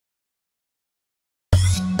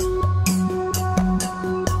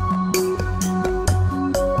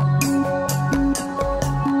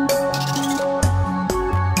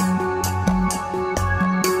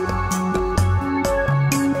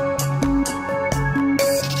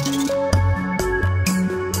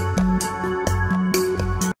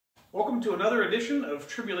another edition of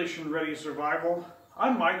Tribulation Ready Survival.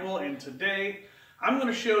 I'm Michael, and today I'm going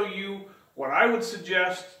to show you what I would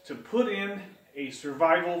suggest to put in a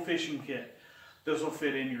survival fishing kit. This will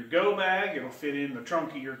fit in your go bag, it'll fit in the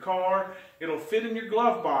trunk of your car, it'll fit in your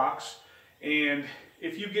glove box, and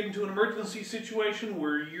if you get into an emergency situation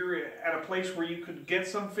where you're at a place where you could get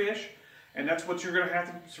some fish, and that's what you're going to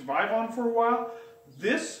have to survive on for a while,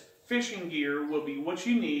 this fishing gear will be what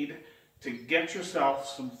you need to get yourself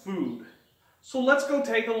some food. So let's go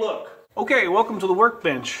take a look. Okay, welcome to the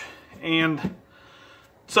workbench. And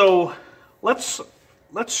so let's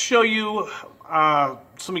show you an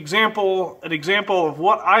example of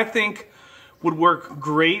what I think would work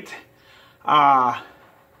great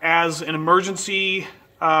as an emergency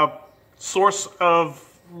source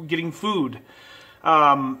of getting food.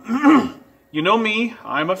 You know me,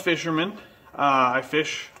 I'm a fisherman. I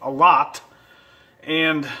fish a lot,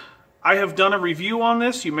 and I have done a review on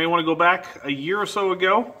this. You may want to go back a year or so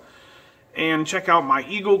ago and check out my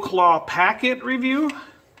Eagle Claw Packet review.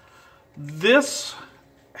 This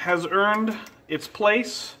has earned its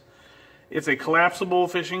place. It's a collapsible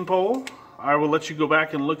fishing pole. I will let you go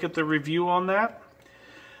back and look at the review on that.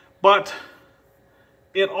 But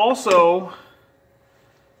it also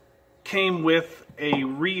came with a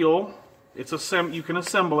reel. You can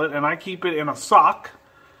assemble it, and I keep it in a sock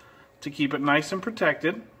to keep it nice and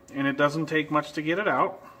protected, and it doesn't take much to get it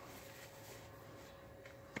out.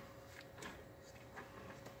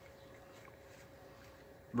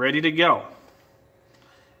 Ready to go.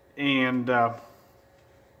 And there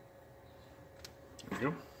we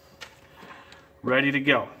go. Ready to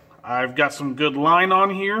go. I've got some good line on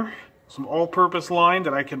here, some all-purpose line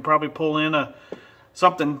that I can probably pull in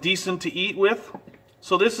something decent to eat with.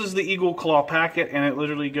 So this is the Eagle Claw Packet, and it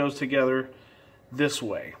literally goes together this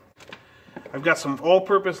way. I've got some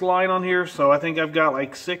all-purpose line on here, so I think I've got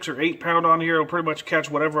like 6 or 8 pound on here. It'll pretty much catch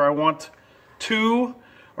whatever I want to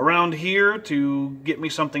around here to get me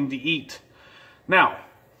something to eat. Now,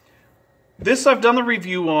 this I've done the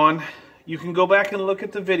review on. You can go back and look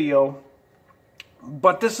at the video,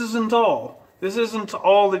 but this isn't all. This isn't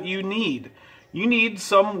all that you need. You need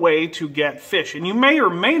some way to get fish, and you may or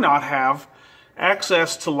may not have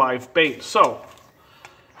access to live bait. So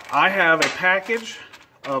I have a package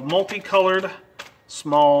of multicolored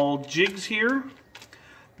small jigs here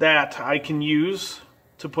that I can use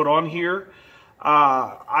to put on here.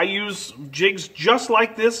 I use jigs just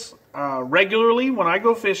like this regularly when I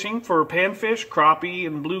go fishing for panfish, crappie,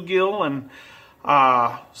 and bluegill, and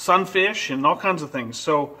sunfish, and all kinds of things.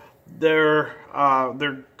 So they're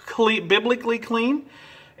biblically clean,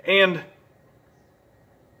 and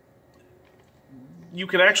you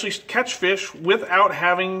can actually catch fish without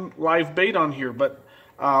having live bait on here. But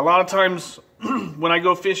a lot of times when I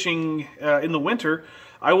go fishing in the winter,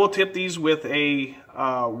 I will tip these with a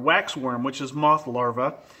waxworm, which is moth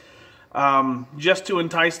larva, just to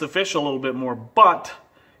entice the fish a little bit more. But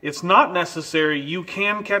it's not necessary. You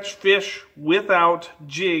can catch fish without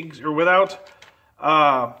jigs or without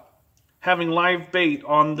having live bait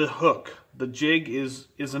on the hook. The jig is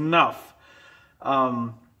enough.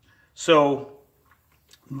 So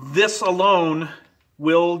this alone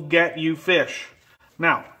will get you fish.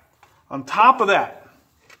 Now, on top of that,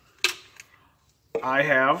 I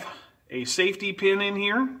have a safety pin in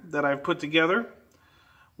here that I've put together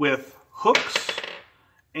with hooks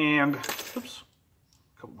and, oops,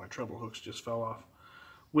 a couple of my treble hooks just fell off.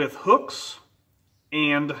 With hooks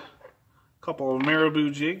and a couple of marabou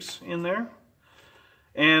jigs in there.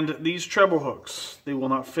 And these treble hooks, they will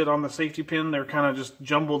not fit on the safety pin. They're kind of just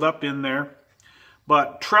jumbled up in there.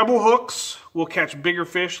 But treble hooks will catch bigger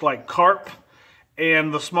fish like carp,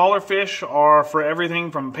 and the smaller fish are for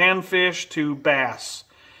everything from panfish to bass.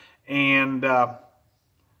 And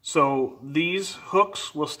so these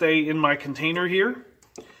hooks will stay in my container here,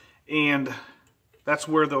 and that's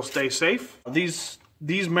where they'll stay safe. These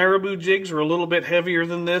marabou jigs are a little bit heavier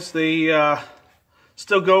than this. They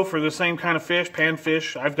still go for the same kind of fish,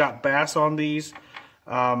 panfish. I've got bass on these.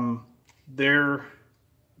 They're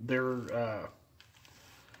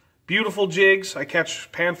beautiful jigs. I catch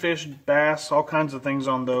panfish, bass, all kinds of things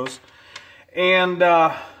on those. And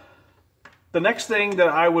the next thing that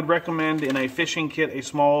I would recommend in a fishing kit, a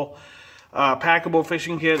small packable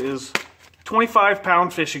fishing kit, is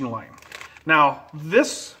 25-pound fishing line. Now,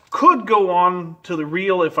 this could go on to the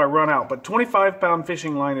reel if I run out, but 25-pound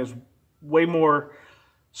fishing line is way more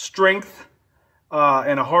strength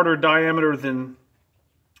and a harder diameter than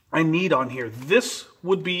I need on here. This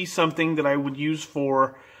would be something that I would use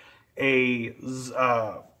for a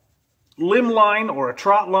limb line or a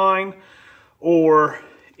trot line, or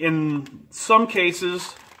in some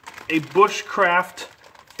cases a bushcraft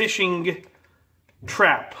fishing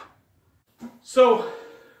trap. So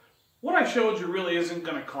what I showed you really isn't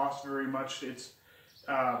going to cost very much. It's,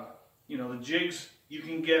 you know, the jigs you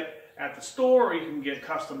can get at the store, or you can get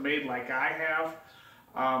custom made like I have.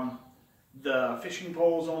 The fishing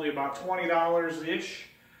pole is only about $20-ish,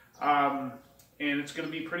 and it's going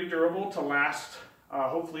to be pretty durable to last,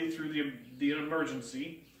 hopefully, through the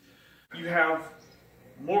emergency. You have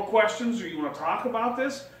more questions or you want to talk about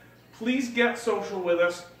this, please get social with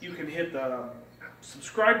us. You can hit the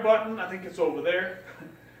subscribe button, I think it's over there.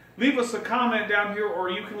 Leave us a comment down here, or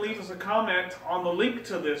you can leave us a comment on the link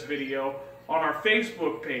to this video on our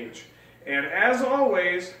Facebook page. And as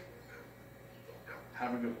always,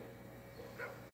 have a good one.